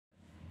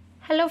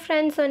Hello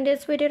friends, on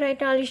this video right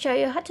now I'll show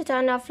you how to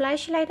turn off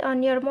flashlight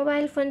on your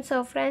mobile phone.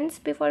 So friends,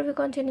 before we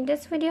continue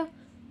this video,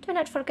 do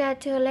not forget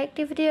to like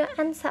the video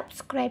and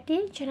subscribe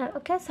the channel.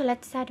 Okay, so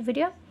let's start the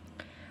video.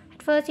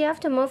 At first you have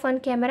to move on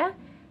camera,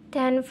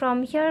 then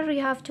from here you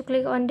have to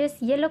click on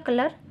this yellow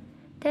color,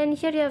 then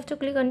here you have to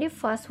click on the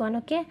first one.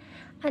 Okay,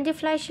 and the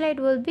flashlight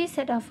will be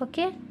set off.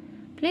 Okay,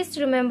 please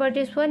remember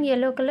this one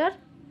yellow color,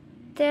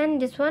 then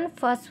this one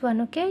first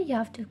one. Okay, you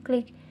have to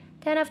click.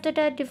 Then after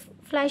that the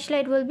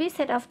flashlight will be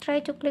set off. Try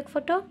to click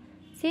photo.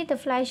 See, the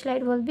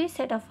flashlight will be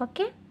set off.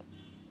 Okay,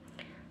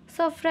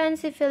 so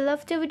friends, if you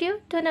love the video,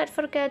 do not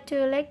forget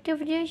to like the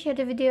video, share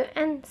the video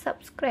and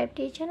subscribe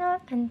to the channel,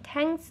 and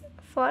thanks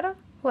for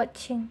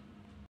watching.